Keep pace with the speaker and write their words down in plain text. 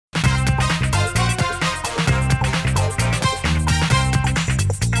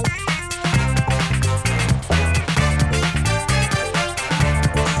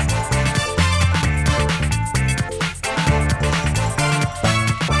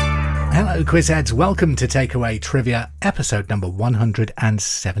Hello Quizheads, welcome to Takeaway Trivia, episode number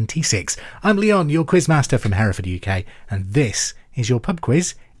 176. I'm Leon, your quizmaster from Hereford, UK, and this is your pub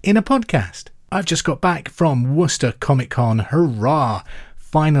quiz in a podcast. I've just got back from Worcester Comic Con, hurrah!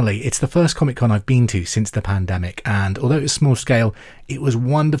 Finally, it's the first Comic Con I've been to since the pandemic, and although it was small scale, it was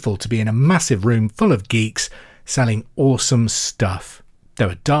wonderful to be in a massive room full of geeks selling awesome stuff. There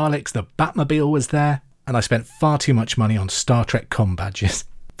were Daleks, the Batmobile was there, and I spent far too much money on Star Trek comm badges.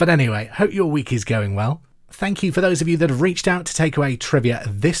 But anyway, hope your week is going well. Thank you for those of you that have reached out to take away trivia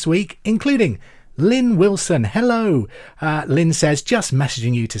this week, including Lynn Wilson. Hello. Lynn says, just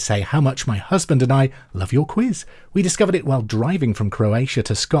messaging you to say how much my husband and I love your quiz. We discovered it while driving from Croatia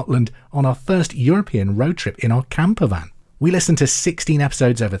to Scotland on our first European road trip in our camper van. We listened to 16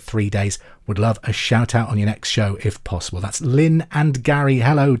 episodes over 3 days. Would love a shout out on your next show if possible. That's Lynn and Gary.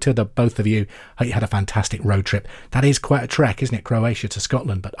 Hello to the both of you. Hope you had a fantastic road trip. That is quite a trek, isn't it? Croatia to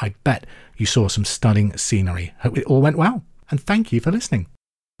Scotland, but I bet you saw some stunning scenery. Hope it all went well. And thank you for listening.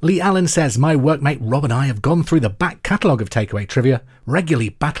 Lee Allen says, my workmate Rob and I have gone through the back catalogue of Takeaway Trivia, regularly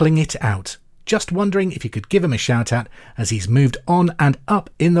battling it out. Just wondering if you could give him a shout out as he's moved on and up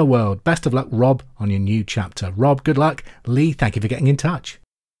in the world. Best of luck, Rob, on your new chapter. Rob, good luck. Lee, thank you for getting in touch.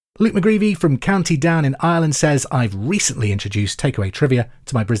 Luke McGreevy from County Down in Ireland says, I've recently introduced Takeaway Trivia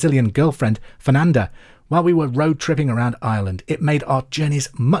to my Brazilian girlfriend, Fernanda, while we were road tripping around Ireland. It made our journeys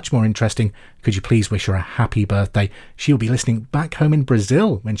much more interesting. Could you please wish her a happy birthday? She'll be listening back home in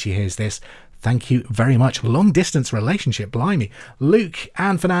Brazil when she hears this. Thank you very much. Long distance relationship, blimey. Luke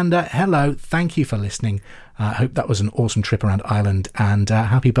and Fernanda, hello. Thank you for listening. I hope that was an awesome trip around Ireland, and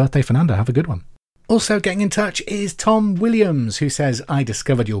happy birthday, Fernanda. Have a good one. Also getting in touch is Tom Williams, who says, I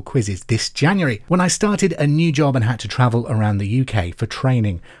discovered your quizzes this January when I started a new job and had to travel around the UK for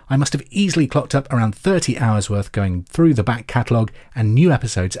training. I must have easily clocked up around 30 hours worth going through the back catalogue and new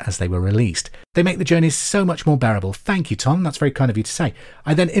episodes as they were released. They make the journeys so much more bearable. Thank you, Tom. That's very kind of you to say.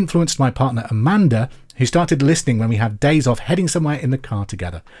 I then influenced my partner Amanda, who started listening when we had days off heading somewhere in the car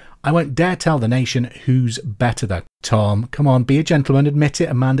together. I won't dare tell the nation who's better though. Tom, come on, be a gentleman, admit it.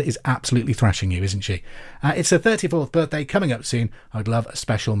 Amanda is absolutely thrashing you, isn't she? It's her 34th birthday coming up soon. I'd love a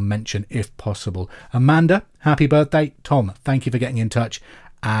special mention if possible. Amanda, happy birthday. Tom, thank you for getting in touch.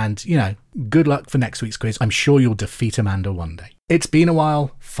 And, good luck for next week's quiz. I'm sure you'll defeat Amanda one day. It's been a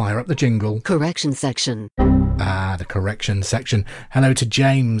while. Fire up the jingle. Correction section. The correction section. Hello to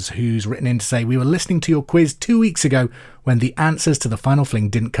James, who's written in to say, we were listening to your quiz 2 weeks ago when the answers to the final fling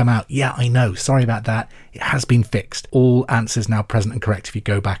didn't come out. Yeah, I know. Sorry about that. It has been fixed. All answers now present and correct if you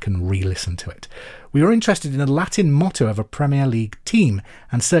go back and re-listen to it. We were interested in the Latin motto of a Premier League team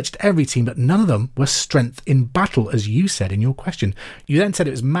and searched every team, but none of them were strength in battle, as you said in your question. You then said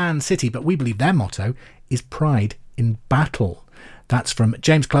it was Man City, but we believe their motto is pride in battle. That's from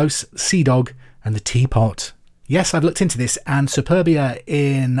James Close, Sea Dog and the Teapot. Yes, I've looked into this, and Superbia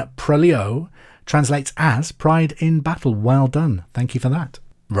in Prolio translates as pride in battle. Well done. Thank you for that.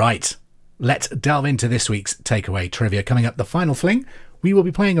 Right, let's delve into this week's Takeaway Trivia. Coming up, the final fling, we will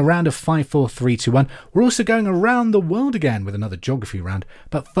be playing a round of 5, 4, 3, 2, 1. We're also going around the world again with another geography round.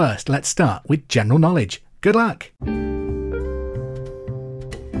 But first, let's start with general knowledge. Good luck.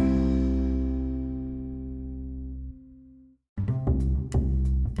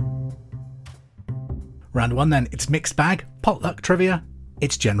 Round 1 then, it's mixed bag, potluck trivia,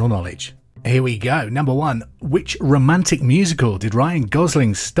 it's general knowledge. Here we go. Number 1, which romantic musical did Ryan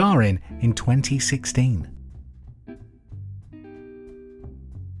Gosling star in 2016?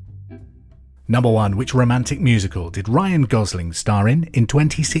 Number 1, which romantic musical did Ryan Gosling star in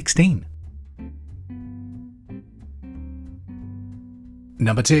 2016?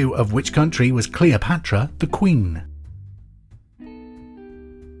 Number 2, of which country was Cleopatra the Queen?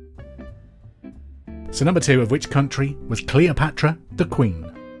 So number 2, of which country was Cleopatra the Queen?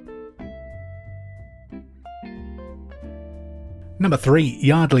 Number 3,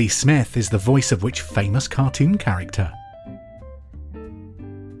 Yardley Smith is the voice of which famous cartoon character?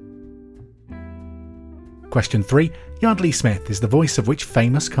 Question 3, Yardley Smith is the voice of which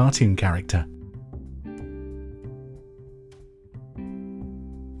famous cartoon character?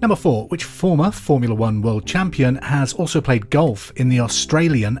 Number 4, which former Formula 1 world champion has also played golf in the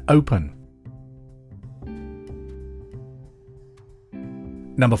Australian Open?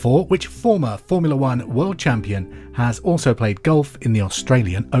 Number 4, which former Formula 1 world champion has also played golf in the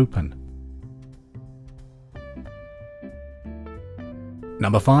Australian Open?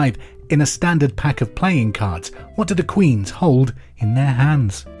 Number 5, in a standard pack of playing cards, what do the queens hold in their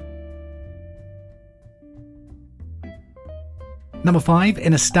hands? Number 5,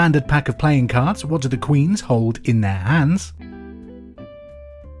 in a standard pack of playing cards, what do the queens hold in their hands?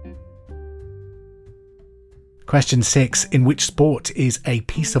 Question 6. In which sport is a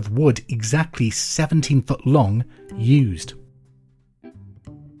piece of wood exactly 17 foot long used?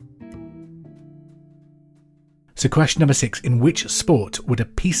 So question number 6. In which sport would a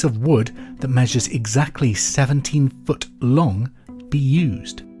piece of wood that measures exactly 17 foot long be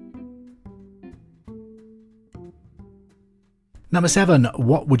used? Number 7.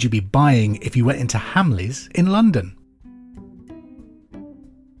 What would you be buying if you went into Hamleys in London?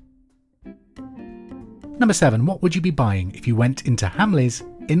 Number 7. What would you be buying if you went into Hamleys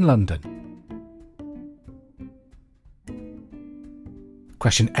in London?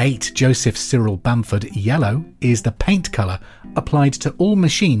 Question 8. Joseph Cyril Bamford yellow is the paint colour applied to all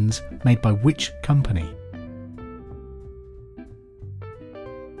machines made by which company?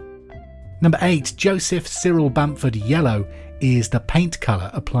 Number 8. Joseph Cyril Bamford yellow is the paint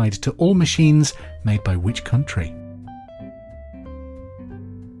colour applied to all machines made by which country?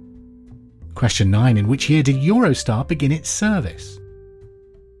 Question 9. In which year did Eurostar begin its service?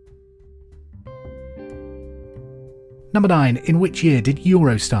 Number 9. In which year did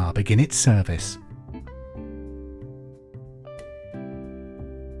Eurostar begin its service?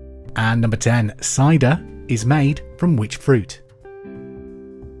 And number 10. Cider is made from which fruit?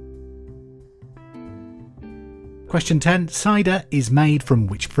 Question 10. Cider is made from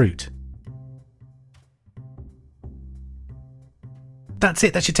which fruit? That's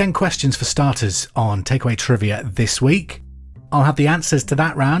it. That's your 10 questions for starters on Takeaway Trivia this week. I'll have the answers to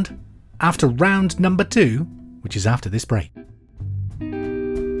that round after round number 2, which is after this break.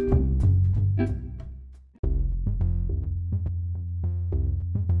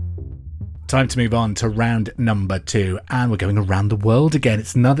 Time to move on to round number 2, and we're going around the world again.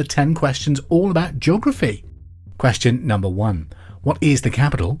 It's another 10 questions all about geography. Question number 1. What is the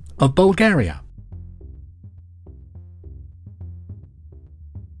capital of Bulgaria?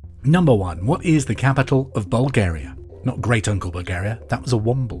 Number 1. What is the capital of Bulgaria? Not Great Uncle Bulgaria, that was a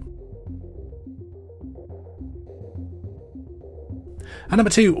womble. And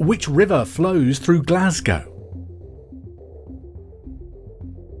number 2. Which river flows through Glasgow?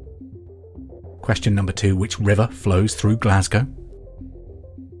 Question number 2. Which river flows through Glasgow?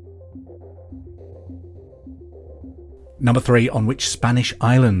 Number 3. On which Spanish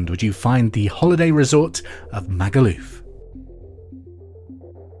island would you find the holiday resort of Magaluf?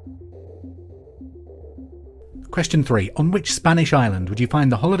 Question 3. On which Spanish island would you find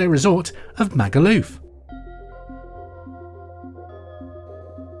the holiday resort of Magaluf?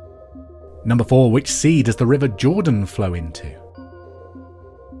 Number 4. Which sea does the River Jordan flow into?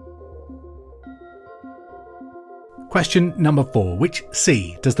 Question number 4. Which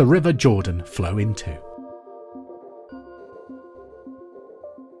sea does the River Jordan flow into?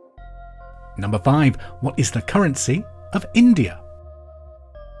 Number 5. What is the currency of India?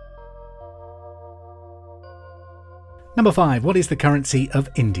 Number 5. What is the currency of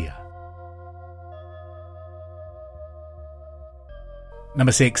India?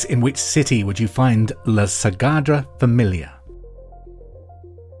 Number 6. In which city would you find La Sagrada Familia?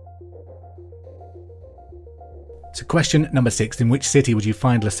 So question number 6. In which city would you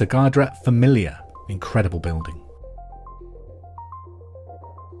find La Sagrada Familia? Incredible building.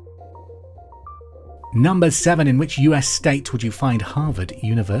 Number 7. In which US state would you find Harvard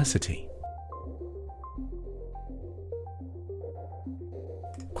University?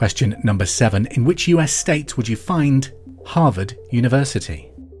 Question number 7. In which US state would you find Harvard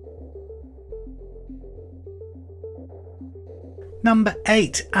University? Number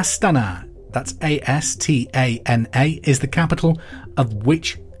 8. Astana, that's Astana, is the capital of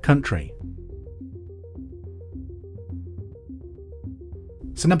which country?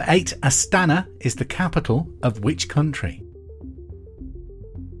 So number 8, Astana is the capital of which country?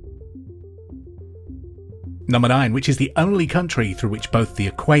 Number 9, which is the only country through which both the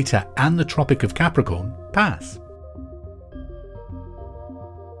equator and the Tropic of Capricorn pass?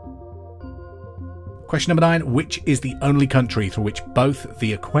 Question number 9, which is the only country through which both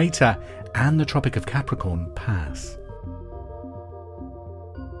the equator and the Tropic of Capricorn pass?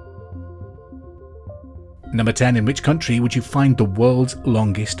 Number 10, in which country would you find the world's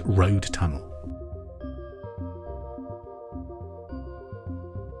longest road tunnel?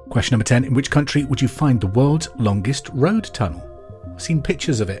 Question number 10, in which country would you find the world's longest road tunnel? I've seen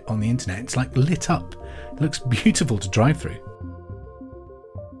pictures of it on the internet. It's like lit up. It looks beautiful to drive through.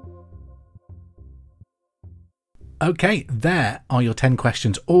 Okay, there are your 10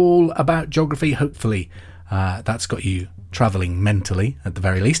 questions, all about geography. Hopefully that's got you travelling mentally, at the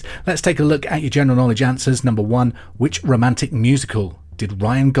very least. Let's take a look at your general knowledge answers. Number 1, which romantic musical did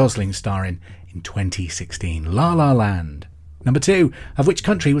Ryan Gosling star in 2016? La La Land. Number 2, of which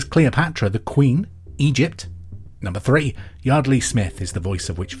country was Cleopatra the Queen? Egypt, Number 3, Yardley Smith is the voice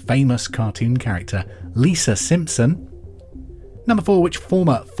of which famous cartoon character? Lisa Simpson. Number 4, which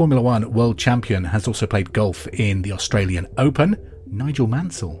former Formula 1 world champion has also played golf in the Australian Open? Nigel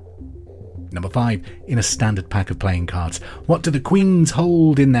Mansell. Number 5, in a standard pack of playing cards, what do the queens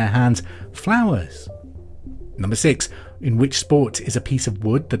hold in their hands? Flowers. Number 6, in which sport is a piece of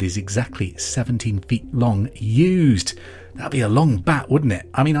wood that is exactly 17 feet long used? That'd be a long bat, wouldn't it?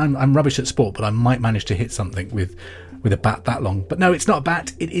 I mean, I'm rubbish at sport, but I might manage to hit something with a bat that long. But no, it's not a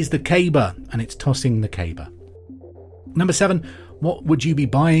bat, it is the caber, and it's tossing the caber. Number 7, what would you be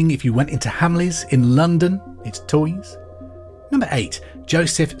buying if you went into Hamleys in London? It's toys. Number 8,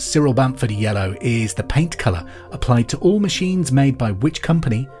 Joseph Cyril Bamford Yellow is the paint colour applied to all machines made by which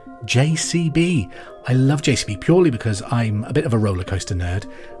company? JCB. I love JCB purely because I'm a bit of a roller coaster nerd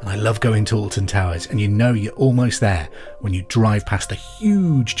and I love going to Alton Towers, and you know you're almost there when you drive past the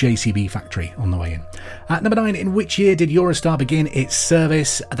huge JCB factory on the way in. At number 9, in which year did Eurostar begin its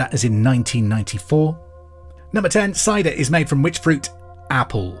service? That is in 1994. Number 10, cider is made from which fruit?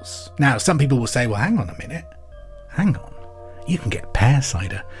 Apples. Now, some people will say, well, hang on a minute. Hang on. You can get pear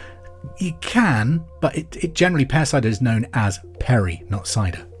cider. You can, but it generally, pear cider is known as perry, not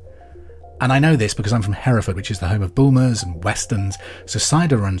cider. And I know this because I'm from Hereford, which is the home of Bulmers and Westerns, so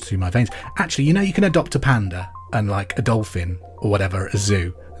cider runs through my veins. Actually, you know, you can adopt a panda and like a dolphin or whatever at a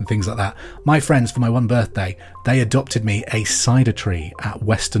zoo and things like that. My friends, for my one birthday, they adopted me a cider tree at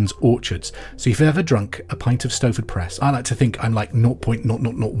Weston's Orchards. So if you've ever drunk a pint of Stowford Press, I like to think I'm like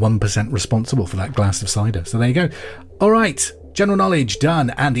 0.0001% responsible for that glass of cider. So there you go. All right, general knowledge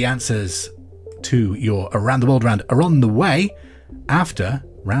done, and the answers to your Around the World round are on the way after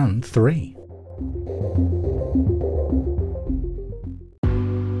round 3.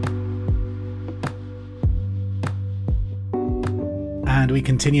 And we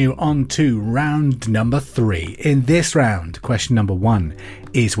continue on to round number 3. In this round, question number 1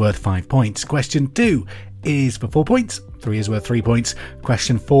 is worth 5 points. Question 2 is for 4 points. 3 is worth 3 points.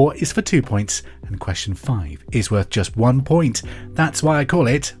 Question 4 is for 2 points. And question 5 is worth just 1 point. That's why I call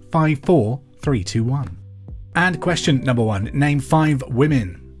it 5, 4, 3, 2, 1. And question number 1, name 5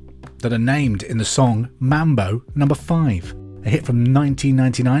 women that are named in the song Mambo number 5, a hit from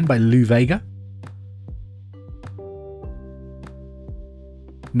 1999 by Lou Vega.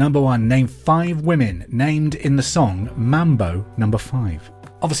 Number 1, name 5 women named in the song Mambo number 5.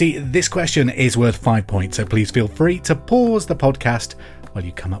 Obviously, this question is worth 5 points, so please feel free to pause the podcast while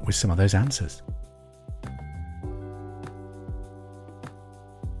you come up with some of those answers.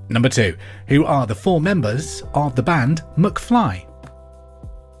 Number 2, who are the 4 members of the band McFly?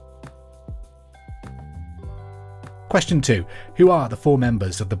 Question 2, who are the 4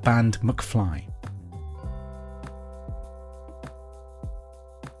 members of the band McFly?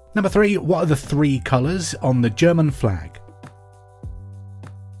 Number 3, what are the 3 colours on the German flag?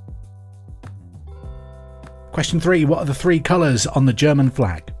 Question 3, what are the 3 colours on the German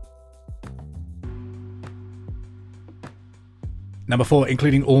flag? Number 4,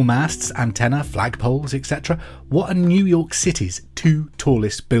 including all masts, antenna, flagpoles, etc., what are New York City's 2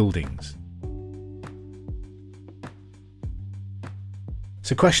 tallest buildings?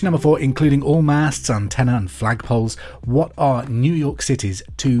 So question number 4, including all masts, antenna and flagpoles, what are New York City's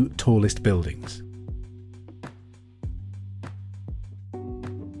 2 tallest buildings?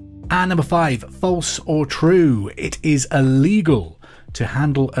 And number 5, false or true, it is illegal to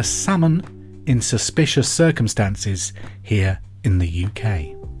handle a salmon in suspicious circumstances here in the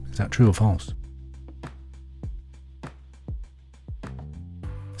UK. Is that true or false?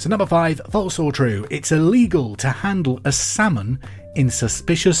 So number 5, false or true, it's illegal to handle a salmon in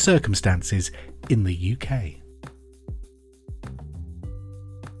suspicious circumstances in the UK.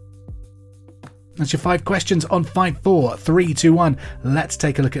 That's your 5 questions on 5, 4, 3, 2, 1. Let's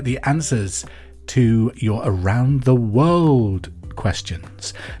take a look at the answers to your Around the World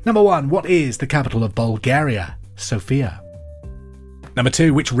questions. Number 1, what is the capital of Bulgaria? Sofia. Number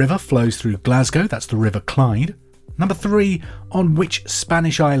 2, which river flows through Glasgow? That's the River Clyde. Number 3, on which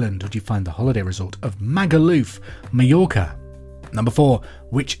Spanish island would you find the holiday resort of Magaluf, Mallorca? Number 4,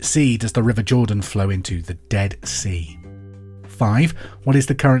 which sea does the River Jordan flow into? The Dead Sea. 5, what is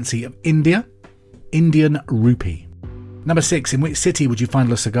the currency of India? Indian rupee. Number 6, in which city would you find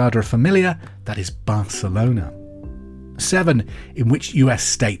La Sagrada Familia? That is Barcelona. 7, in which US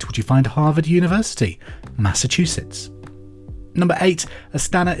state would you find Harvard University? Massachusetts. Number 8,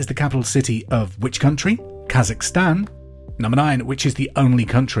 Astana is the capital city of which country? Kazakhstan. Number 9, which is the only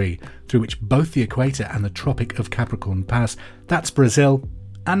country through which both the equator and the Tropic of Capricorn pass? That's Brazil.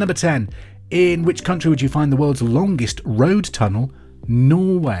 And number 10, in which country would you find the world's longest road tunnel?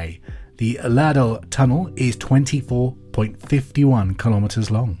 Norway. The Lado Tunnel is 24.51 kilometres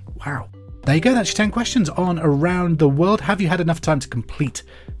long. Wow. There you go, that's your 10 questions on around the world. Have you had enough time to complete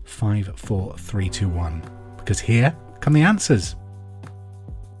 5, 4, 3, 2, 1? Because here come the answers.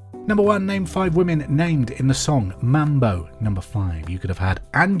 Number 1, name 5 women named in the song Mambo. Number 5, you could have had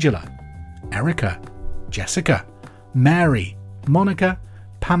Angela, Erica, Jessica, Mary, Monica,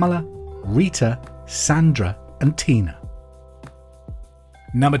 Pamela, Rita, Sandra and Tina.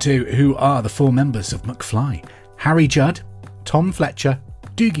 Number 2, who are the 4 members of McFly? Harry Judd, Tom Fletcher,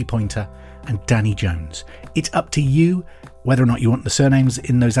 Doogie Pointer and Danny Jones. It's up to you whether or not you want the surnames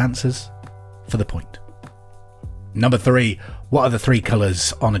in those answers for the point. Number 3, what are the 3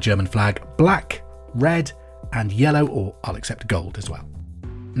 colours on a German flag? Black, red and yellow, or I'll accept gold as well.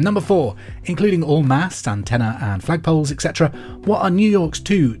 Number 4, including all masts, antenna and flagpoles, etc. What are New York's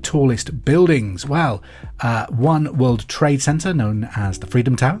 2 tallest buildings? Well, One World Trade Center, known as the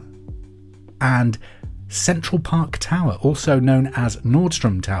Freedom Tower, and Central Park Tower, also known as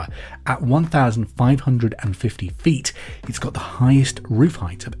Nordstrom Tower, at 1,550 feet. It's got the highest roof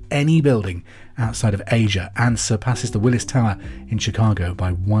height of any building outside of Asia and surpasses the Willis Tower in Chicago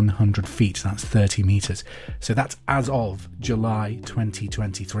by 100 feet. That's 30 metres. So that's as of July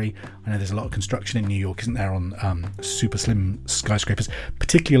 2023. I know there's a lot of construction in New York, isn't there, on super slim skyscrapers,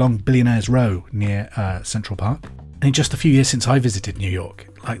 particularly along Billionaires Row near Central Park. And in just a few years since I visited New York,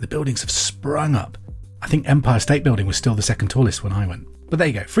 like, the buildings have sprung up. I think Empire State Building was still the second tallest when I went. But there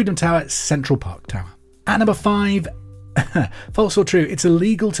you go. Freedom Tower, Central Park Tower. At number 5, false or true, it's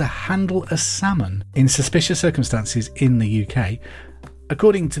illegal to handle a salmon in suspicious circumstances in the UK.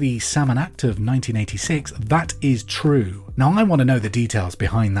 According to the Salmon Act of 1986, that is true. Now, I want to know the details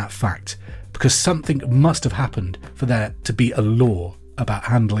behind that fact, because something must have happened for there to be a law about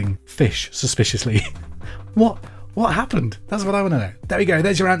handling fish suspiciously. What happened? That's what I want to know. There we go.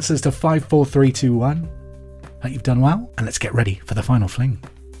 There's your answers to 5, 4, 3, 2, 1. Hope you've done well. And let's get ready for the final fling.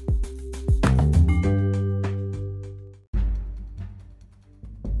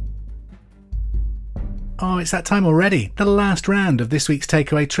 Oh, it's that time already. The last round of this week's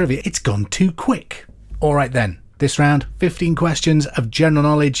Takeaway Trivia. It's gone too quick. All right then. This round, 15 questions of general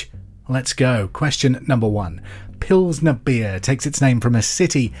knowledge. Let's go. Question number 1. Pilsner beer takes its name from a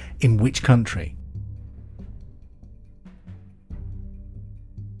city in which country?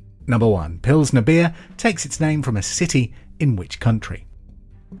 Number 1. Pilsner beer takes its name from a city in which country?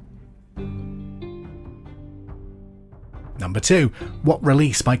 Number 2. What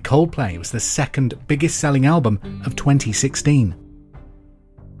release by Coldplay was the second biggest selling album of 2016?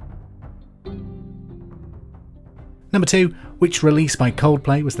 Number 2. Which release by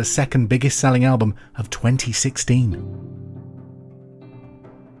Coldplay was the second biggest selling album of 2016?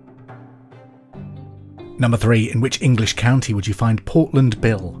 Number 3. In which English county would you find Portland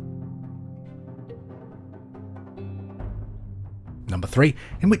Bill? Number 3.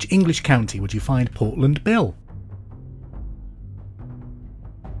 In which English county would you find Portland Bill?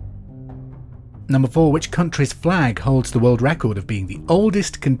 Number 4. Which country's flag holds the world record of being the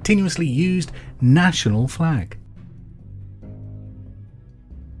oldest continuously used national flag?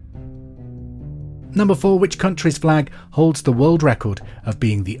 Number 4. Which country's flag holds the world record of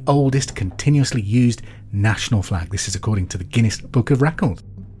being the oldest continuously used national flag? This is according to the Guinness Book of Records.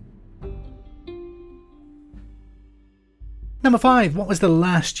 Number 5. What was the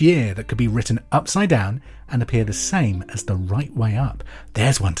last year that could be written upside down and appear the same as the right way up?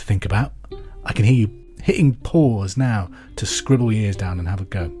 There's one to think about. I can hear you hitting pause now to scribble your ears down and have a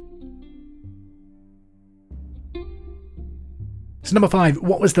go. So number 5.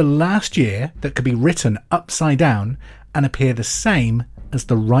 What was the last year that could be written upside down and appear the same as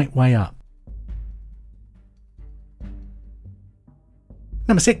the right way up?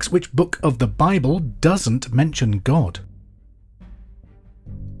 Number 6. Which book of the Bible doesn't mention God?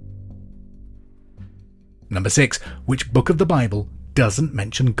 Number 6. Which book of the Bible doesn't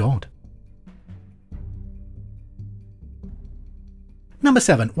mention God? Number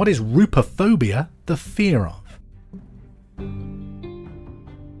 7. What is rupophobia the fear of?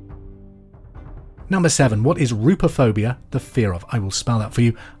 Number 7. What is rupophobia the fear of? I will spell that for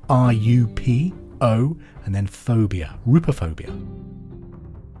you. R-U-P-O and then phobia. Rupophobia.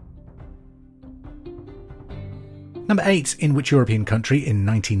 Number 8. In which European country in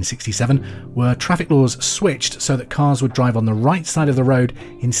 1967 were traffic laws switched so that cars would drive on the right side of the road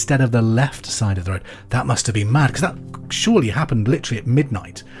instead of the left side of the road? That must have been mad, because that surely happened literally at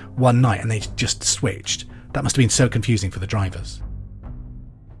midnight one night and they just switched. That must have been so confusing for the drivers.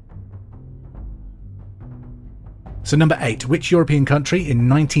 So number 8, which European country in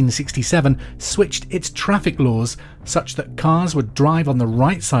 1967 switched its traffic laws such that cars would drive on the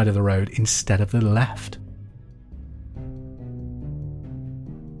right side of the road instead of the left?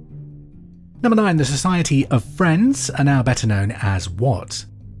 Number 9, the Society of Friends are now better known as what?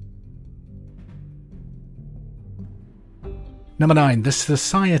 Number 9, the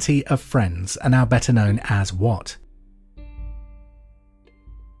Society of Friends are now better known as what?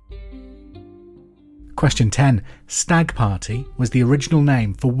 Question 10. Stag Party was the original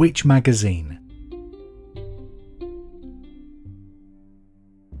name for which magazine?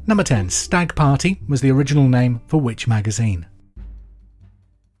 Number 10. Stag Party was the original name for which magazine?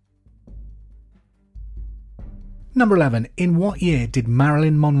 Number 11. In what year did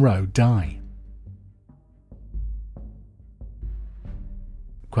Marilyn Monroe die?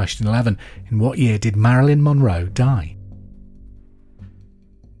 Question 11. In what year did Marilyn Monroe die?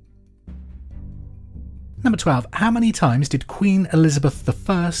 Number 12. How many times did Queen Elizabeth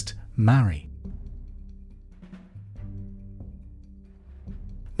I marry?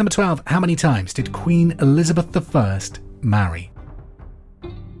 Number 12. How many times did Queen Elizabeth I marry?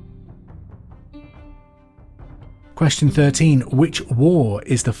 Question 13. Which war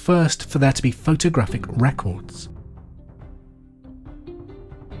is the first for there to be photographic records?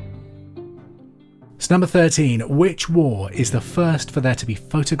 So number 13. Which war is the first for there to be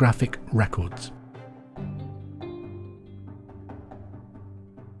photographic records?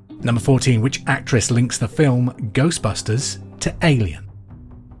 Number 14. Which actress links the film Ghostbusters to Alien?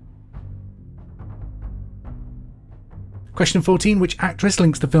 Question 14. Which actress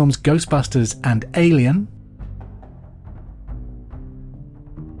links the films Ghostbusters and Alien?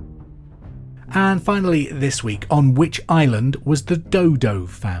 And finally, this week, on which island was the dodo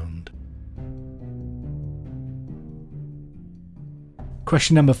found?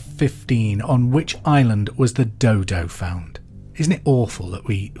 Question number 15. On which island was the dodo found? Isn't it awful that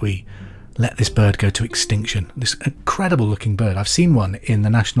we let this bird go to extinction? This incredible looking bird. I've seen one in the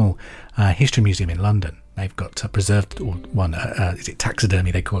National History Museum in London. They've got preserved one. Is it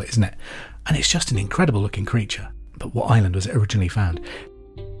taxidermy they call it, isn't it? And it's just an incredible looking creature. But what island was it originally found?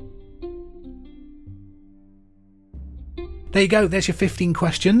 There you go. There's your 15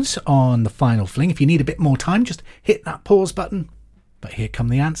 questions on the final fling. If you need a bit more time, just hit that pause button. But here come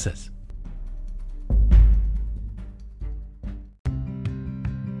the answers.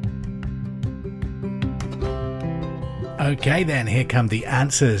 Okay then, here come the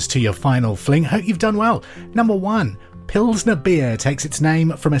answers to your final fling. Hope you've done well. Number 1, Pilsner beer takes its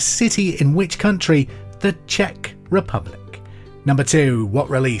name from a city in which country? The Czech Republic. Number 2, what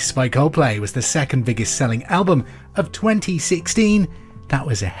release by Coldplay was the second biggest selling album of 2016? That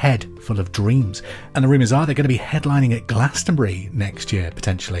was A Head Full of Dreams. And the rumours are they're going to be headlining at Glastonbury next year,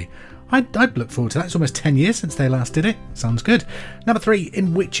 potentially. I'd look forward to that. It's almost 10 years since they last did it. Sounds good. Number 3,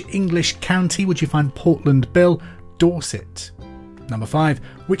 in which English county would you find Portland Bill? Dorset. Number 5,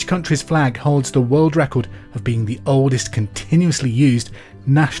 which country's flag holds the world record of being the oldest continuously used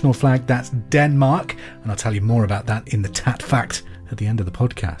national flag? That's Denmark, and I'll tell you more about that in the Tat Fact at the end of the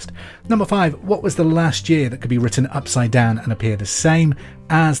podcast. Number 5, what was the last year that could be written upside down and appear the same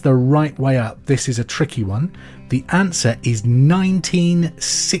as the right way up? This is a tricky one. The answer is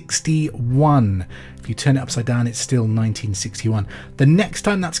 1961. If you turn it upside down, it's still 1961. The next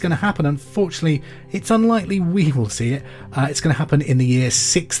time that's going to happen, unfortunately, it's unlikely we will see it. It's going to happen in the year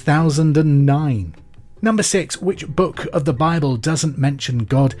 6009. Number 6, which book of the Bible doesn't mention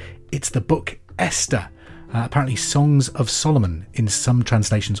God? It's the book Esther. Apparently Songs of Solomon in some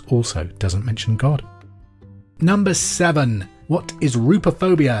translations also doesn't mention God. Number 7, what is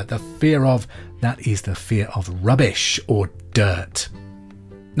rupophobia? The fear of? That is the fear of rubbish or dirt.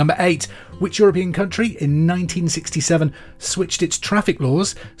 Number 8, which European country in 1967 switched its traffic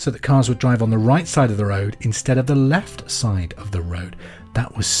laws so that cars would drive on the right side of the road instead of the left side of the road?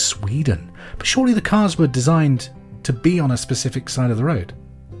 That was Sweden. But surely the cars were designed to be on a specific side of the road.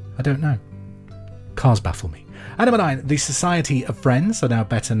 I don't know. Cars baffle me. And number 9, the Society of Friends are now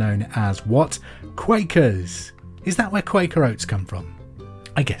better known as what? Quakers. Is that where Quaker oats come from?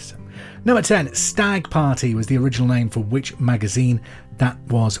 I guess so. Number 10, Stag Party was the original name for which magazine? That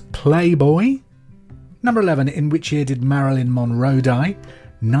was Playboy. Number 11, in which year did Marilyn Monroe die?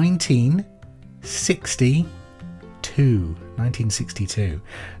 1962. 1962.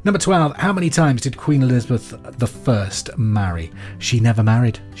 Number 12, how many times did Queen Elizabeth I marry? She never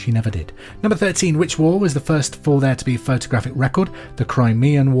married. She never did. Number 13, which war was the first for there to be a photographic record? The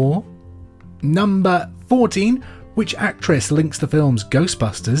Crimean War. Number 14, which actress links the films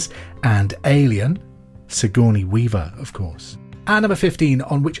Ghostbusters and Alien? Sigourney Weaver, of course. And number 15,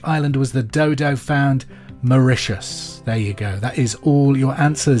 on which island was the dodo found? Mauritius. There you go. That is all your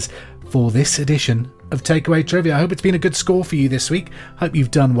answers for this edition of Takeaway Trivia. I hope it's been a good score for you this week. Hope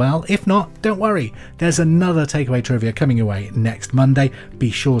you've done well. If not, don't worry. There's another Takeaway Trivia coming your way next Monday.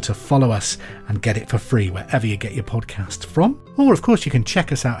 Be sure to follow us and get it for free wherever you get your podcast from. Or, of course, you can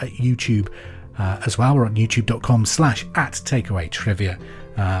check us out at YouTube as well. We're on youtube.com/@takeawaytrivia.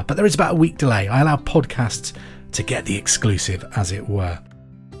 But there is about a week delay. I allow podcasts to get the exclusive, as it were.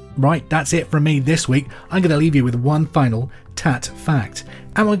 Right, that's it from me this week. I'm going to leave you with one final TAT fact.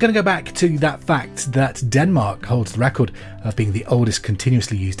 And we're going to go back to that fact that Denmark holds the record of being the oldest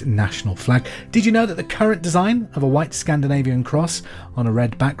continuously used national flag. Did you know that the current design of a white Scandinavian cross on a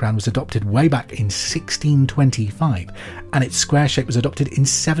red background was adopted way back in 1625, and its square shape was adopted in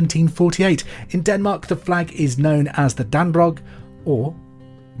 1748? In Denmark, the flag is known as the Dannebrog, or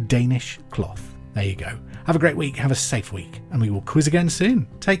Danish cloth. There you go. Have a great week, have a safe week, and we will quiz again soon.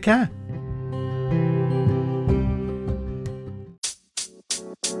 Take care.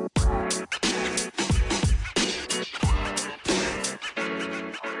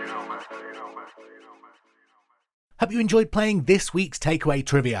 Hope you enjoyed playing this week's Takeaway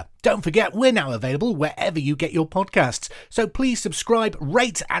Trivia. Don't forget, we're now available wherever you get your podcasts, so please subscribe,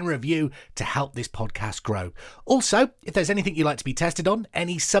 rate and review to help this podcast grow. Also, if there's anything you'd like to be tested on,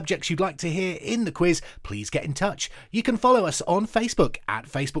 any subjects you'd like to hear in the quiz, please get in touch. You can follow us on Facebook at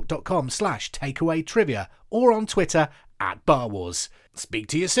facebook.com/takeawaytrivia or on Twitter at BarWars. Speak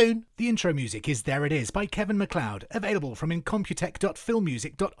to you soon. The intro music is There It Is by Kevin MacLeod, available from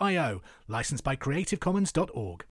incomputech.filmmusic.io, licensed by creativecommons.org.